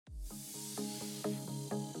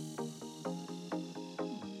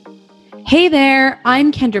Hey there,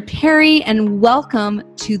 I'm Kendra Perry, and welcome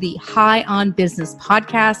to the High on Business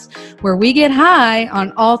podcast, where we get high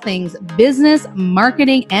on all things business,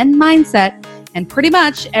 marketing, and mindset, and pretty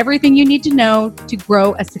much everything you need to know to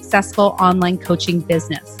grow a successful online coaching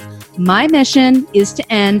business. My mission is to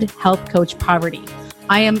end health coach poverty.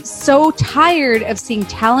 I am so tired of seeing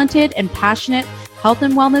talented and passionate health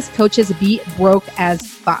and wellness coaches be broke as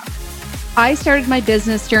fuck. I started my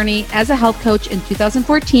business journey as a health coach in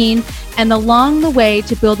 2014, and along the way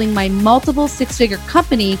to building my multiple six-figure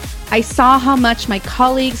company, I saw how much my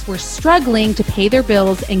colleagues were struggling to pay their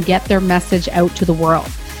bills and get their message out to the world.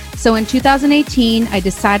 So in 2018, I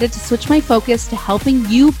decided to switch my focus to helping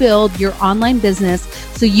you build your online business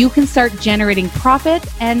so you can start generating profit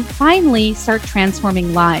and finally start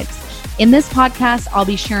transforming lives. In this podcast, I'll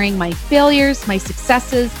be sharing my failures, my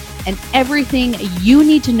successes, and everything you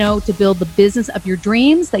need to know to build the business of your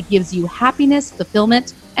dreams that gives you happiness,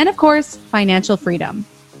 fulfillment, and of course, financial freedom.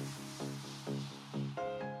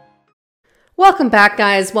 Welcome back,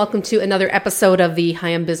 guys. Welcome to another episode of the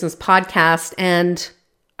High on Business podcast. And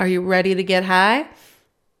are you ready to get high?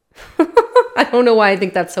 I don't know why I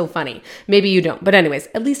think that's so funny. Maybe you don't. But anyways,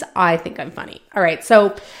 at least I think I'm funny. All right.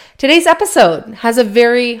 So today's episode has a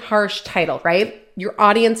very harsh title, right? Your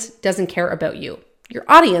audience doesn't care about you. Your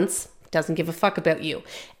audience doesn't give a fuck about you.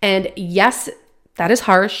 And yes, that is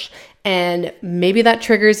harsh. And maybe that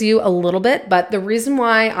triggers you a little bit. But the reason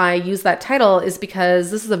why I use that title is because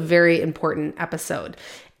this is a very important episode.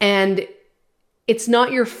 And it's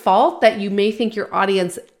not your fault that you may think your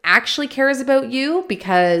audience actually cares about you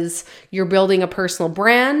because you're building a personal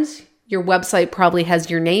brand. Your website probably has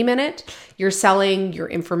your name in it. You're selling your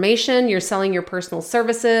information, you're selling your personal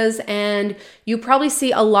services, and you probably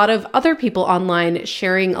see a lot of other people online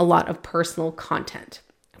sharing a lot of personal content,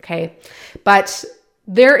 okay? But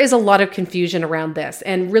there is a lot of confusion around this.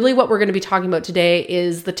 And really what we're going to be talking about today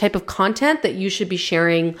is the type of content that you should be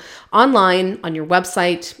sharing online, on your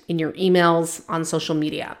website, in your emails, on social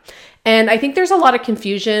media. And I think there's a lot of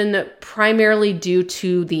confusion primarily due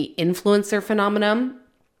to the influencer phenomenon.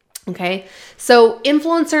 Okay, so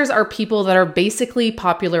influencers are people that are basically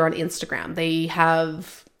popular on Instagram. They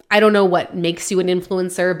have, I don't know what makes you an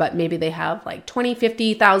influencer, but maybe they have like 20,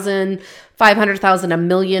 50,000, 500,000, a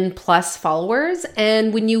million plus followers.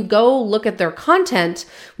 And when you go look at their content,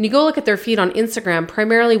 when you go look at their feed on Instagram,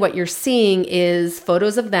 primarily what you're seeing is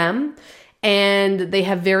photos of them, and they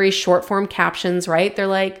have very short form captions, right? They're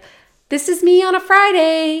like, "This is me on a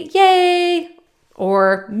Friday, yay!"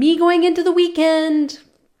 Or "me going into the weekend,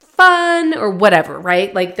 fun," or whatever,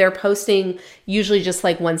 right? Like they're posting usually just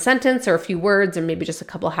like one sentence or a few words or maybe just a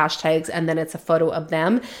couple of hashtags, and then it's a photo of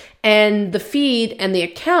them. And the feed and the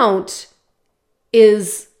account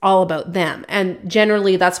is all about them. And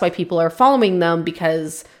generally that's why people are following them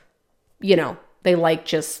because, you know, they like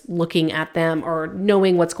just looking at them or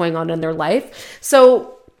knowing what's going on in their life.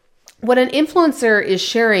 So what an influencer is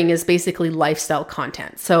sharing is basically lifestyle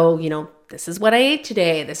content. So, you know, this is what I ate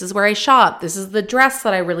today. This is where I shop. This is the dress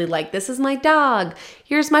that I really like. This is my dog.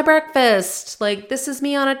 Here's my breakfast. Like, this is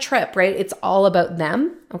me on a trip, right? It's all about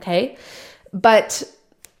them, okay? But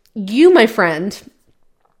you, my friend,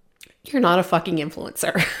 you're not a fucking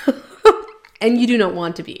influencer. And you do not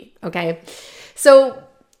want to be, okay? So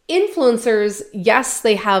influencers, yes,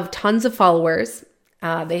 they have tons of followers.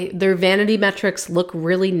 Their vanity metrics look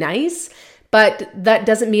really nice, but that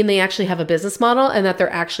doesn't mean they actually have a business model and that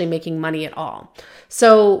they're actually making money at all.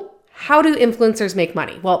 So how do influencers make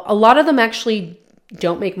money? Well, a lot of them actually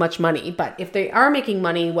don't make much money, but if they are making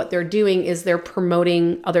money, what they're doing is they're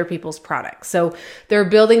promoting other people's products. So they're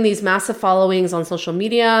building these massive followings on social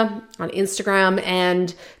media, on Instagram,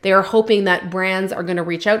 and they are hoping that brands are going to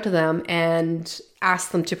reach out to them and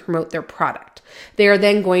ask them to promote their product. They are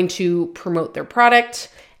then going to promote their product,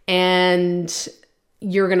 and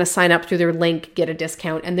you're going to sign up through their link, get a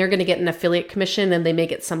discount, and they're going to get an affiliate commission, and they may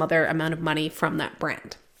get some other amount of money from that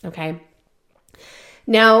brand. Okay.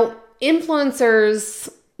 Now, influencers,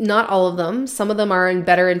 not all of them, some of them are in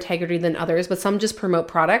better integrity than others, but some just promote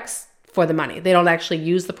products for the money. They don't actually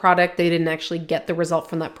use the product. They didn't actually get the result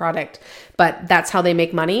from that product, but that's how they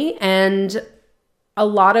make money. And a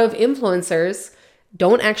lot of influencers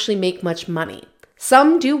don't actually make much money.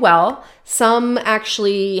 Some do well. Some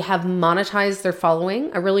actually have monetized their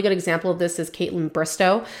following. A really good example of this is Caitlin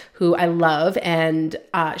Bristow, who I love. And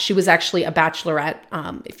she was actually a bachelorette.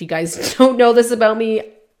 If you guys don't know this about me,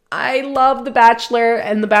 I love The Bachelor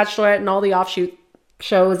and The Bachelorette and all the offshoot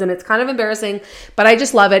shows. And it's kind of embarrassing, but I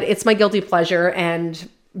just love it. It's my guilty pleasure and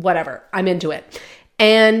whatever. I'm into it.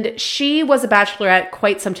 And she was a bachelorette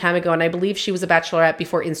quite some time ago. And I believe she was a bachelorette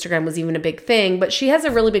before Instagram was even a big thing. But she has a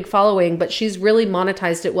really big following, but she's really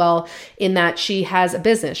monetized it well in that she has a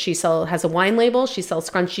business. She has a wine label, she sells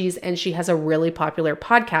scrunchies, and she has a really popular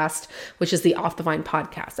podcast, which is the Off the Vine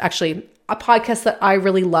podcast. Actually, a podcast that I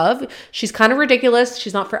really love. She's kind of ridiculous.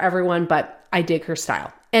 She's not for everyone, but I dig her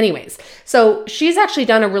style. Anyways, so she's actually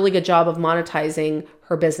done a really good job of monetizing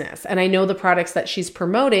her business. And I know the products that she's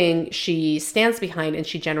promoting, she stands behind and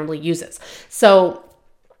she generally uses. So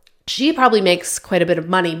she probably makes quite a bit of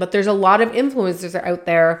money, but there's a lot of influencers out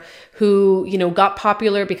there who, got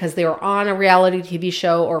popular because they were on a reality TV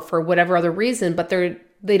show or for whatever other reason, but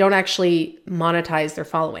they don't actually monetize their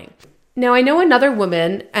following. Now, I know another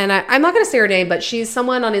woman, and I'm not going to say her name, but she's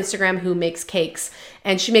someone on Instagram who makes cakes,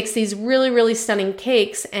 and she makes these really, really stunning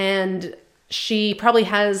cakes, and she probably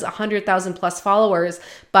has 100,000 plus followers,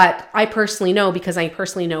 but I personally know, because I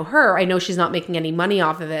personally know her, I know she's not making any money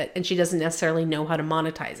off of it, and she doesn't necessarily know how to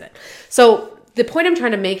monetize it. So the point I'm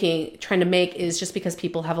trying to make is just because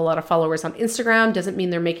people have a lot of followers on Instagram doesn't mean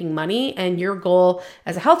they're making money, and your goal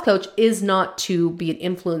as a health coach is not to be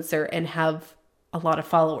an influencer and have a lot of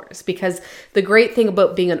followers, because the great thing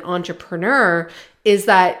about being an entrepreneur is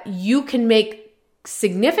that you can make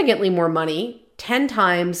significantly more money, 10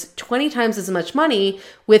 times, 20 times as much money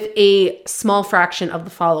with a small fraction of the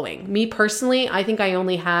following. Me personally, I think I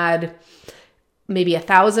only had maybe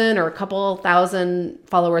 1,000 or a couple thousand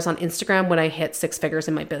followers on Instagram when I hit 6 figures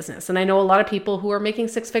in my business. And I know a lot of people who are making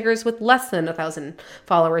 6 figures with less than 1,000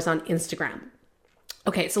 followers on Instagram.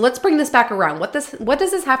 Okay, so let's bring this back around. What does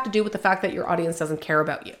this have to do with the fact that your audience doesn't care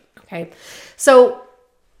about you? Okay, so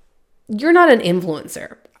you're not an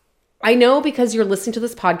influencer. I know because you're listening to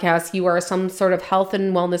this podcast, you are some sort of health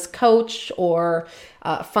and wellness coach or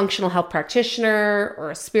a functional health practitioner or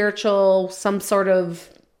a spiritual, some sort of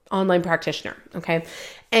online practitioner, okay?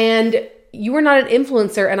 And you are not an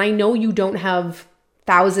influencer, and I know you don't have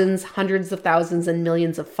thousands, hundreds of thousands, and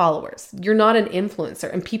millions of followers. You're not an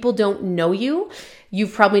influencer, and people don't know you.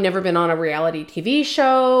 You've probably never been on a reality TV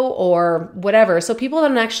show or whatever. So people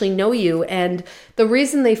don't actually know you. And the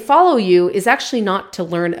reason they follow you is actually not to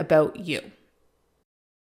learn about you.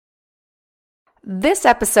 This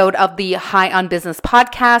episode of the High on Business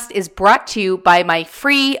podcast is brought to you by my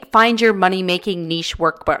free Find Your Money Making Niche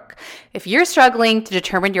workbook. If you're struggling to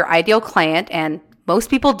determine your ideal client, and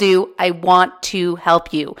most people do, I want to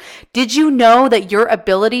help you. Did you know that your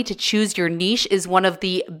ability to choose your niche is one of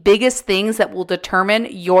the biggest things that will determine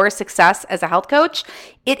your success as a health coach?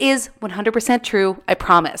 It is 100% true, I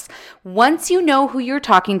promise. Once you know who you're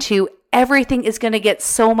talking to, everything is going to get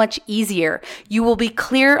so much easier. You will be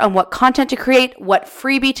clear on what content to create, what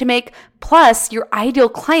freebie to make. Plus, your ideal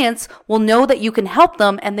clients will know that you can help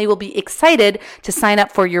them, and they will be excited to sign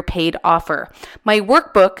up for your paid offer. My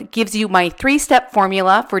workbook gives you my 3-step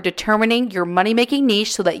formula for determining your money-making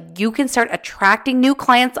niche so that you can start attracting new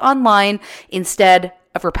clients online instead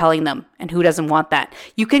of repelling them. And who doesn't want that?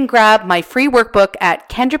 You can grab my free workbook at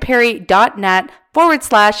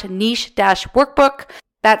kendraperry.net/niche-workbook.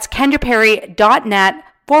 That's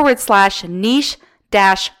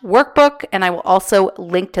kendraperry.net/niche-workbook. And I will also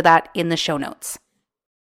link to that in the show notes.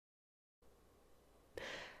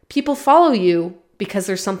 People follow you because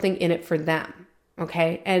there's something in it for them.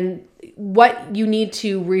 Okay. And what you need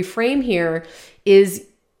to reframe here is,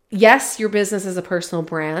 yes, your business is a personal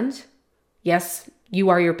brand. Yes, you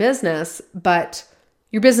are your business, but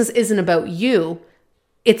your business isn't about you.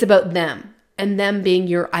 It's about them, and them being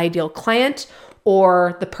your ideal client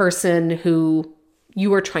or the person who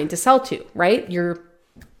you are trying to sell to, right? Your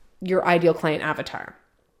ideal client avatar.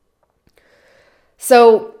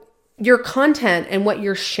 So your content and what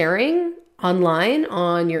you're sharing online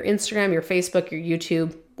on your Instagram, your Facebook, your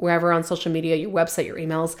YouTube, wherever on social media, your website, your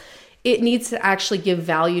emails, it needs to actually give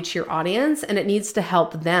value to your audience, and it needs to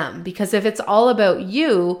help them. Because if it's all about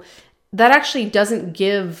you, that actually doesn't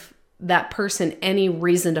give that person any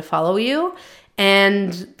reason to follow you.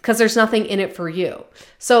 And because there's nothing in it for you.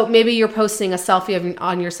 So maybe you're posting a selfie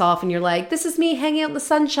on yourself and you're like, this is me hanging out in the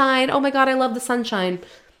sunshine. Oh my God, I love the sunshine.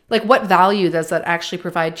 Like, what value does that actually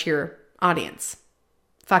provide to your audience?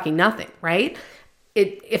 Fucking nothing, right?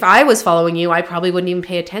 If I was following you, I probably wouldn't even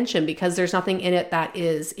pay attention, because there's nothing in it that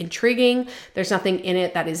is intriguing. There's nothing in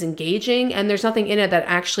it that is engaging. And there's nothing in it that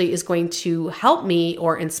actually is going to help me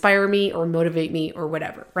or inspire me or motivate me or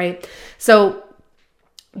whatever, right? So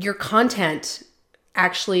your content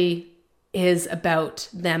actually is about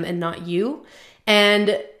them and not you.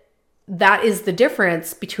 And that is the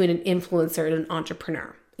difference between an influencer and an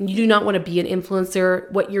entrepreneur. and you do not want to be an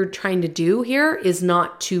influencer. What you're trying to do here is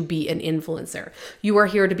not to be an influencer. You are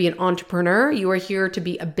here to be an entrepreneur. You are here to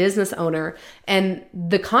be a business owner. And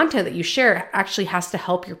the content that you share actually has to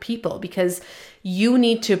help your people, because you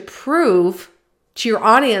need to prove to your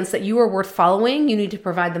audience that you are worth following. You need to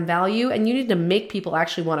provide them value, and you need to make people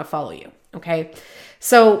actually want to follow you. Okay.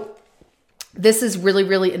 So this is really,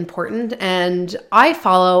 really important. And I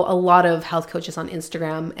follow a lot of health coaches on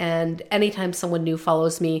Instagram. And anytime someone new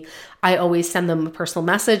follows me, I always send them a personal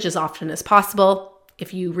message as often as possible.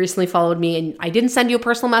 If you recently followed me and I didn't send you a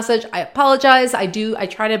personal message, I apologize. I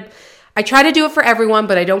try to do it for everyone,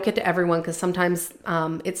 but I don't get to everyone because sometimes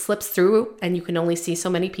it slips through and you can only see so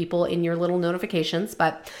many people in your little notifications.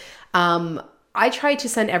 But I try to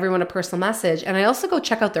send everyone a personal message, and I also go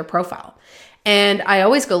check out their profile. And I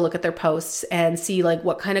always go look at their posts and see like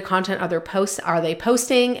what kind of content are they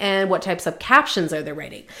posting, and what types of captions are they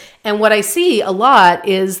writing. And what I see a lot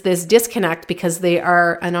is this disconnect because they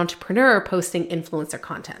are an entrepreneur posting influencer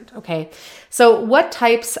content. Okay. So what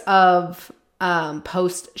types of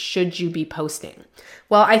posts should you be posting?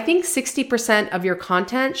 Well, I think 60% of your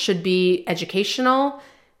content should be educational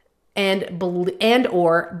and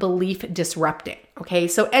or belief disrupting. Okay.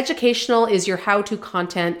 So educational is your how-to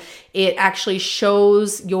content. It actually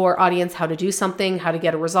shows your audience how to do something, how to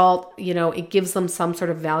get a result. It gives them some sort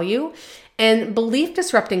of value. And belief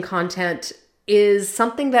disrupting content is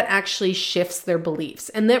something that actually shifts their beliefs.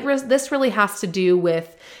 And this really has to do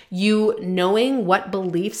with you knowing what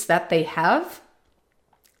beliefs that they have,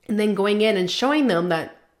 and then going in and showing them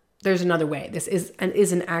that there's another way. This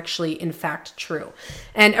isn't actually, in fact, true.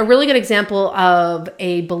 And a really good example of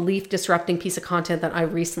a belief disrupting piece of content that I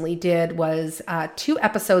recently did was 2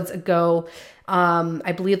 episodes ago.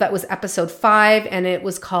 I believe that was episode 5, and it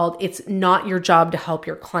was called "It's Not Your Job to Help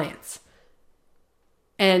Your Clients."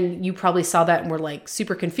 And you probably saw that and were like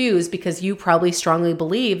super confused because you probably strongly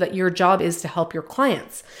believe that your job is to help your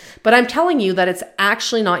clients. But I'm telling you that it's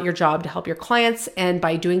actually not your job to help your clients. And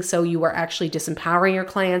by doing so, you are actually disempowering your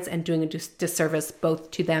clients and doing a disservice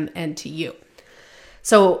both to them and to you.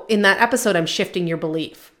 So in that episode, I'm shifting your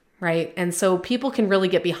belief, right? And so people can really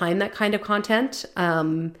get behind that kind of content.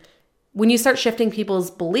 When you start shifting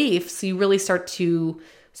people's beliefs, you really start to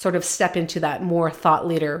sort of step into that more thought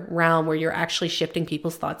leader realm where you're actually shifting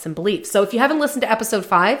people's thoughts and beliefs. So if you haven't listened to episode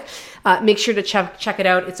 5, make sure to check it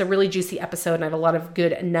out. It's a really juicy episode and I have a lot of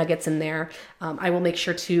good nuggets in there. I will make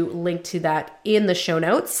sure to link to that in the show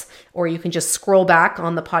notes, or you can just scroll back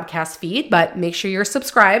on the podcast feed, but make sure you're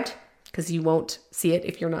subscribed because you won't see it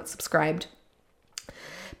if you're not subscribed.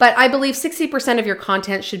 But I believe 60% of your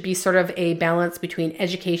content should be sort of a balance between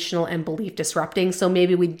educational and belief disrupting. So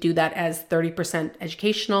maybe we do that as 30%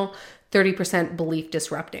 educational, 30% belief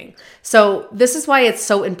disrupting. So this is why it's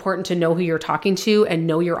so important to know who you're talking to and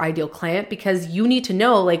know your ideal client, because you need to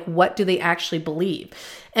know like what do they actually believe.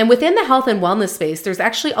 And within the health and wellness space, there's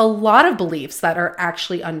actually a lot of beliefs that are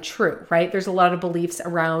actually untrue, right? There's a lot of beliefs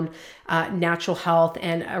around natural health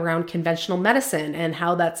and around conventional medicine and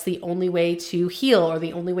how that's the only way to heal or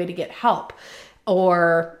the only way to get help.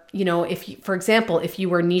 Or, for example, if you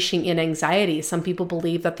were niching in anxiety, some people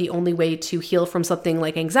believe that the only way to heal from something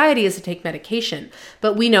like anxiety is to take medication.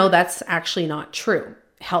 But we know that's actually not true.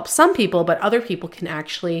 Helps some people, but other people can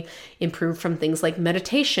actually improve from things like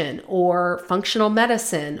meditation or functional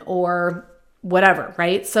medicine or whatever,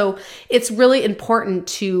 right? So it's really important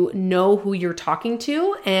to know who you're talking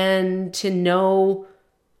to and to know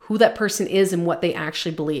who that person is and what they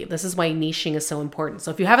actually believe. This is why niching is so important.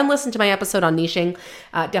 So if you haven't listened to my episode on niching,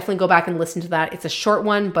 definitely go back and listen to that. It's a short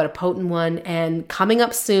one, but a potent one. And coming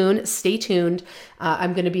up soon, stay tuned.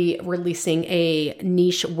 I'm going to be releasing a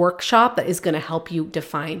niche workshop that is going to help you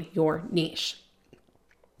define your niche.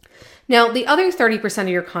 Now, the other 30% of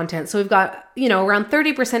your content, so we've got, around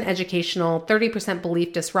 30% educational, 30%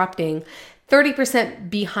 belief disrupting, 30%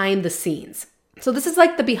 behind the scenes. So this is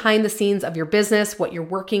like the behind the scenes of your business, what you're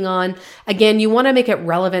working on. Again, you want to make it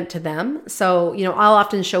relevant to them. So, I'll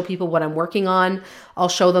often show people what I'm working on. I'll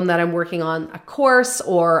show them that I'm working on a course,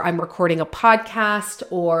 or I'm recording a podcast,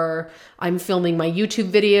 or I'm filming my YouTube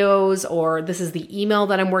videos, or this is the email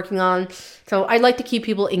that I'm working on. So I like to keep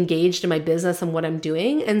people engaged in my business and what I'm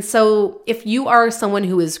doing. And so if you are someone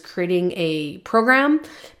who is creating a program,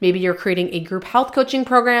 maybe you're creating a group health coaching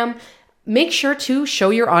program, make sure to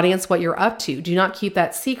show your audience what you're up to. Do not keep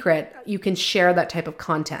that secret. You can share that type of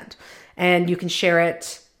content, and you can share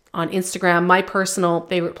it on Instagram. My personal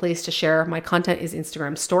favorite place to share my content is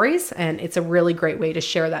Instagram stories, and it's a really great way to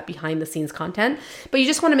share that behind the scenes content, but you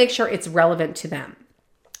just want to make sure it's relevant to them.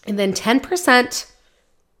 And then 10%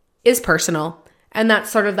 is personal, And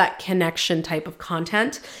that's sort of that connection type of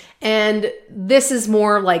content. And this is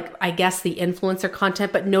more like, I guess, the influencer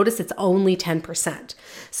content, but notice it's only 10%.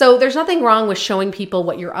 So there's nothing wrong with showing people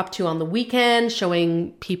what you're up to on the weekend,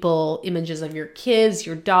 showing people images of your kids,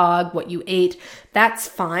 your dog, what you ate. That's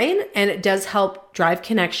fine. And it does help drive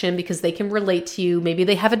connection because they can relate to you. Maybe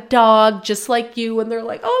they have a dog just like you and they're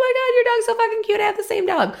like, oh my God, your dog's so fucking cute. I have the same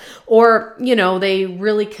dog. Or, they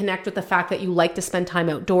really connect with the fact that you like to spend time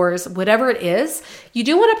outdoors, whatever it is. You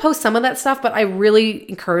do want to post some of that stuff, but I really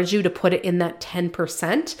encourage you to put it in that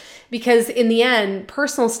 10% because in the end,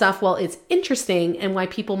 personal stuff, while it's interesting and why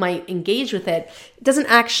people might engage with it, it doesn't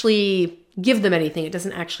actually give them anything. It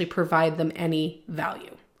doesn't actually provide them any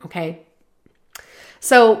value. Okay.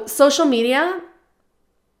 So social media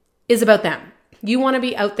is about them. You want to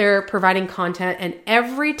be out there providing content. And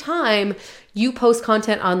every time you post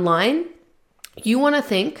content online, you want to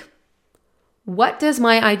think, what does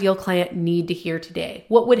my ideal client need to hear today?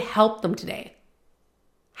 What would help them today?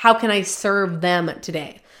 How can I serve them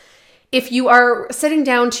today? If you are sitting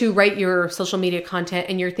down to write your social media content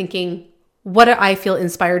and you're thinking, what do I feel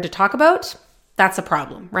inspired to talk about? That's a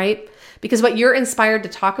problem, right? Because what you're inspired to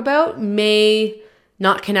talk about may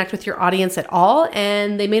not connect with your audience at all,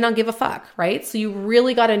 and they may not give a fuck, right? So you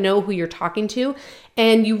really got to know who you're talking to,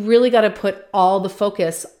 and you really got to put all the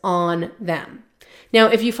focus on them. Now,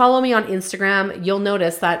 if you follow me on Instagram, you'll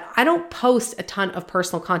notice that I don't post a ton of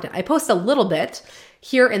personal content. I post a little bit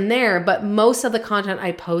here and there, but most of the content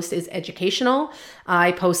I post is educational.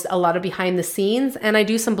 I post a lot of behind the scenes, and I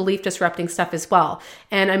do some belief disrupting stuff as well.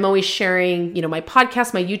 And I'm always sharing, my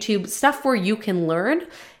podcast, my YouTube, stuff where you can learn,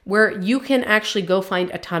 where you can actually go find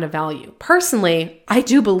a ton of value. Personally, I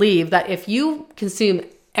do believe that if you consume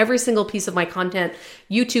every single piece of my content,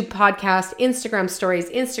 YouTube, podcast, Instagram stories,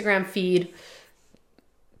 Instagram feed,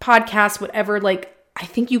 podcast, whatever, I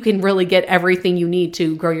think you can really get everything you need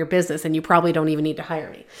to grow your business, and you probably don't even need to hire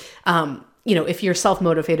me. If you're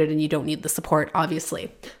self-motivated and you don't need the support,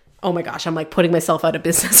 obviously. Oh my gosh, I'm putting myself out of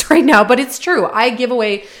business right now, but it's true. I give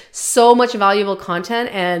away so much valuable content,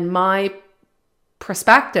 and my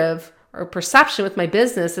perspective or perception with my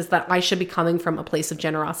business is that I should be coming from a place of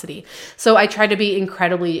generosity. So I try to be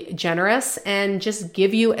incredibly generous and just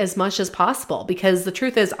give you as much as possible, because the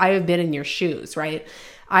truth is I have been in your shoes, right?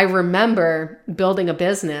 I remember building a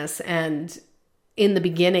business, and in the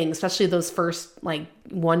beginning, especially those first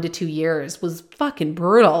 1 to 2 years, was fucking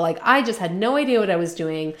brutal. I just had no idea what I was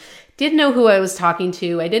doing, didn't know who I was talking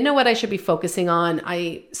to. I didn't know what I should be focusing on.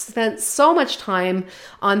 I spent so much time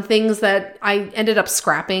on things that I ended up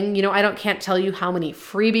scrapping. Can't tell you how many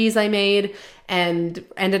freebies I made and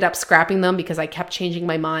ended up scrapping them because I kept changing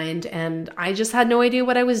my mind, and I just had no idea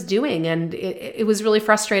what I was doing. And it was really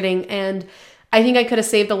frustrating. And I think I could have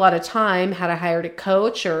saved a lot of time had I hired a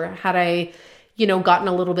coach, or had I, gotten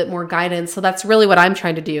a little bit more guidance. So that's really what I'm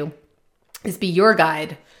trying to do, is be your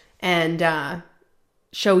guide and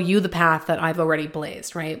show you the path that I've already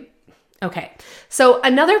blazed, right? Okay. So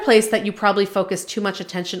another place that you probably focus too much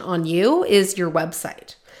attention on you is your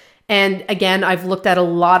website. And again, I've looked at a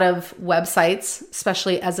lot of websites,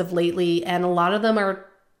 especially as of lately, and a lot of them are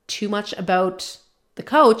too much about the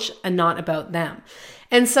coach and not about them.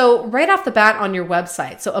 And so right off the bat on your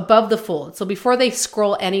website, so above the fold, so before they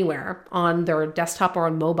scroll anywhere on their desktop or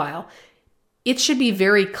on mobile, it should be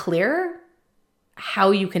very clear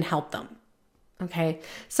how you can help them. Okay.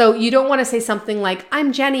 So you don't want to say something like,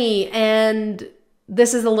 I'm Jenny and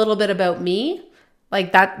this is a little bit about me.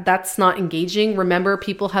 That's not engaging. Remember,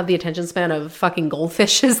 people have the attention span of fucking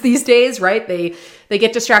goldfishes these days, right? They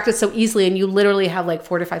get distracted so easily, and you literally have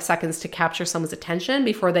 4 to 5 seconds to capture someone's attention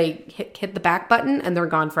before they hit the back button and they're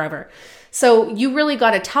gone forever. So you really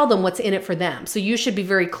got to tell them what's in it for them. So you should be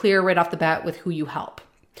very clear right off the bat with who you help.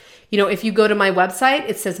 If you go to my website,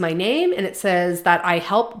 it says my name, and it says that I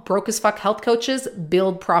help broke as fuck health coaches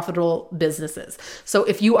build profitable businesses. So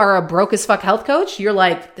if you are a broke as fuck health coach, you're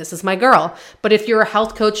like, this is my girl. But if you're a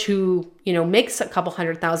health coach who, makes a couple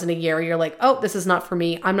 $100,000 a year, you're like, oh, this is not for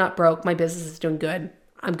me. I'm not broke. My business is doing good.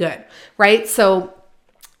 I'm good. Right? So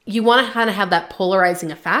you want to kind of have that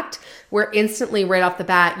polarizing effect where instantly right off the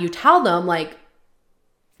bat, you tell them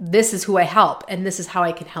this is who I help and this is how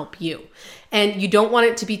I can help you. And you don't want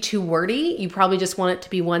it to be too wordy. You probably just want it to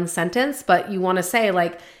be one sentence, but you want to say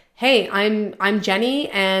hey, I'm Jenny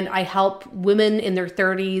and I help women in their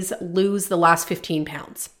 30s lose the last 15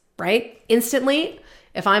 pounds, right? Instantly,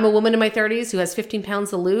 if I'm a woman in my 30s who has 15 pounds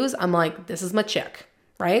to lose, I'm like, this is my chick,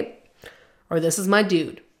 right? Or this is my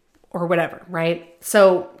dude or whatever, right?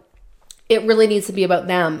 So it really needs to be about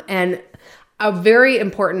them. And a very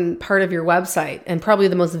important part of your website, and probably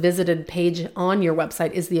the most visited page on your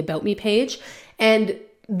website, is the About Me page. And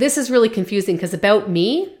this is really confusing because about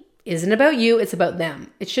me isn't about you, it's about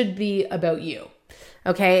them. It should be about you.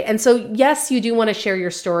 Okay. And so, yes, you do want to share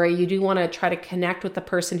your story. You do want to try to connect with the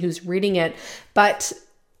person who's reading it, but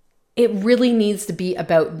it really needs to be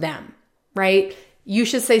about them, right? You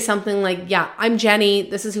should say something like, yeah, I'm Jenny.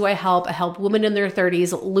 This is who I help. I help women in their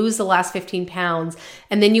 30s lose the last 15 pounds.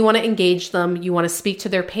 And then you want to engage them. You want to speak to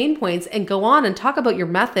their pain points and go on and talk about your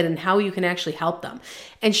method and how you can actually help them.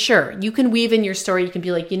 And sure, you can weave in your story. You can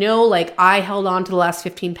be like, like I held on to the last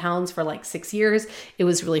 15 pounds for like 6 years. It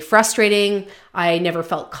was really frustrating. I never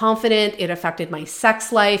felt confident. It affected my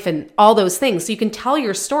sex life and all those things. So you can tell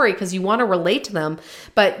your story because you want to relate to them,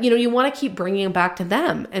 but you want to keep bringing it back to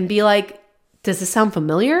them and be like, does this sound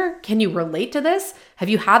familiar? Can you relate to this? Have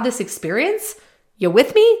you had this experience? You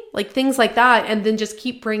with me? Like things like that. And then just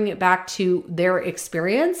keep bringing it back to their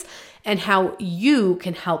experience and how you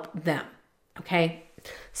can help them. Okay.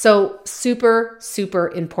 So super,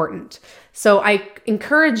 super important. So I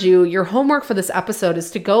encourage you, your homework for this episode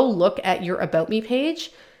is to go look at your About Me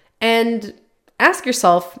page and ask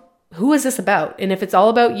yourself, who is this about? And if it's all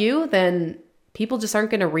about you, then people just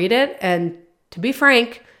aren't going to read it. And to be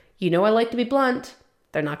frank, I like to be blunt.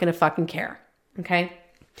 They're not going to fucking care. Okay.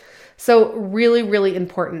 So really, really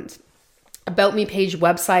important. About Me page,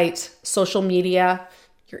 website, social media,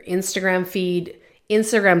 your Instagram feed,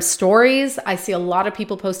 Instagram stories. I see a lot of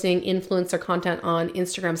people posting influencer content on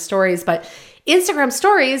Instagram stories, but Instagram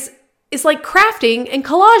stories is like crafting and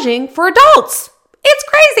collaging for adults. It's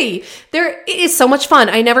crazy. It is so much fun.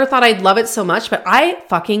 I never thought I'd love it so much, but I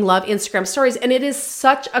fucking love Instagram stories. And it is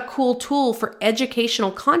such a cool tool for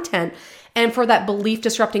educational content and for that belief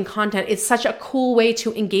disrupting content. It's such a cool way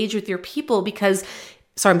to engage with your people because,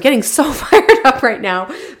 sorry, I'm getting so fired up right now,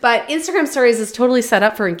 but Instagram stories is totally set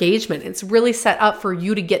up for engagement. It's really set up for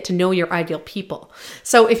you to get to know your ideal people.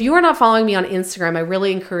 So if you are not following me on Instagram, I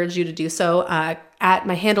really encourage you to do so.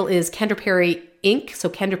 My handle is Kendra Perry Inc. So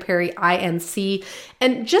Kendra Perry INC,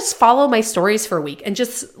 and just follow my stories for a week and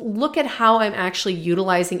just look at how I'm actually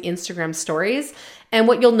utilizing Instagram stories. And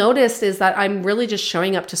what you'll notice is that I'm really just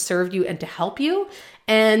showing up to serve you and to help you.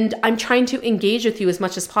 And I'm trying to engage with you as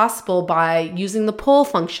much as possible by using the poll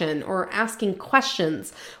function or asking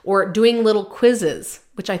questions or doing little quizzes,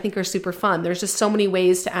 which I think are super fun. There's just so many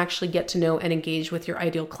ways to actually get to know and engage with your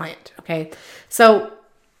ideal client. Okay. So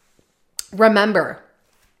remember,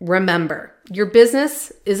 your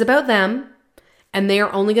business is about them and they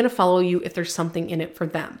are only going to follow you if there's something in it for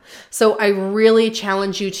them. So I really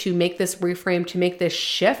challenge you to make this reframe, to make this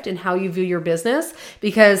shift in how you view your business,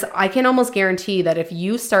 because I can almost guarantee that if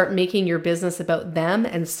you start making your business about them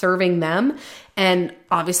and serving them, and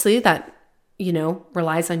obviously that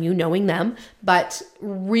relies on you knowing them, but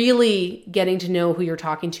really getting to know who you're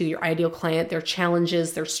talking to, your ideal client, their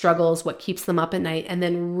challenges, their struggles, what keeps them up at night, and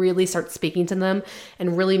then really start speaking to them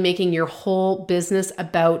and really making your whole business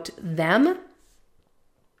about them,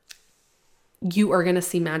 you are going to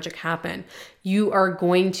see magic happen. You are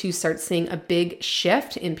going to start seeing a big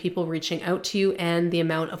shift in people reaching out to you and the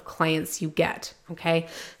amount of clients you get. Okay.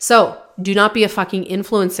 So do not be a fucking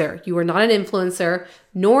influencer. You are not an influencer,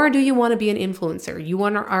 nor do you want to be an influencer. You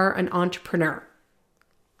are an entrepreneur.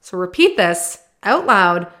 So repeat this out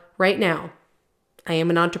loud right now. I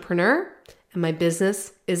am an entrepreneur and my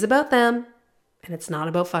business is about them and it's not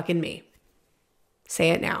about fucking me.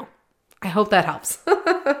 Say it now. I hope that helps.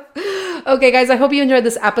 Okay, guys, I hope you enjoyed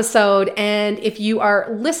this episode. And if you are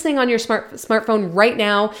listening on your smartphone right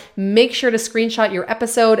now, make sure to screenshot your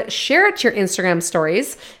episode, share it to your Instagram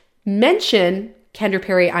stories, mention Kendra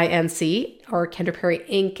Perry INC or Kendra Perry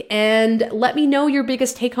Inc. and let me know your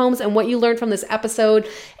biggest take homes and what you learned from this episode.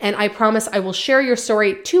 And I promise I will share your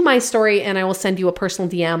story to my story and I will send you a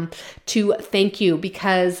personal DM to thank you,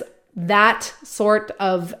 because that sort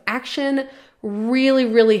of action really,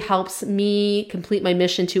 really helps me complete my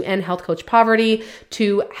mission to end health coach poverty,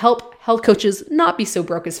 to help health coaches not be so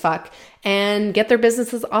broke as fuck and get their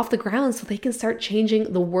businesses off the ground so they can start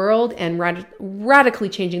changing the world and radically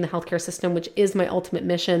changing the healthcare system, which is my ultimate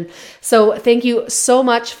mission. So thank you so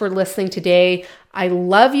much for listening today. I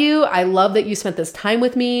love you. I love that you spent this time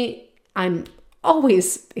with me. I'm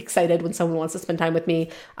always excited when someone wants to spend time with me.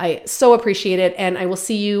 I so appreciate it. And I will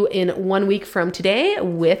see you in 1 week from today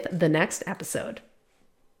with the next episode.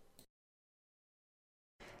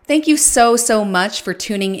 Thank you so, so much for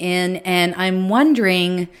tuning in. And I'm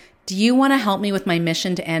wondering, do you want to help me with my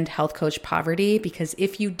mission to end health coach poverty? Because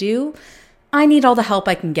if you do, I need all the help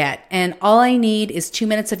I can get. And all I need is 2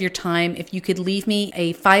 minutes of your time. If you could leave me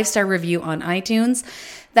a 5-star review on iTunes,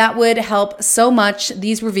 that would help so much.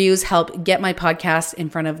 These reviews help get my podcast in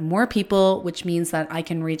front of more people, which means that I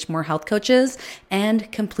can reach more health coaches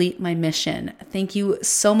and complete my mission. Thank you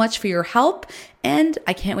so much for your help, and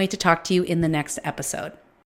I can't wait to talk to you in the next episode.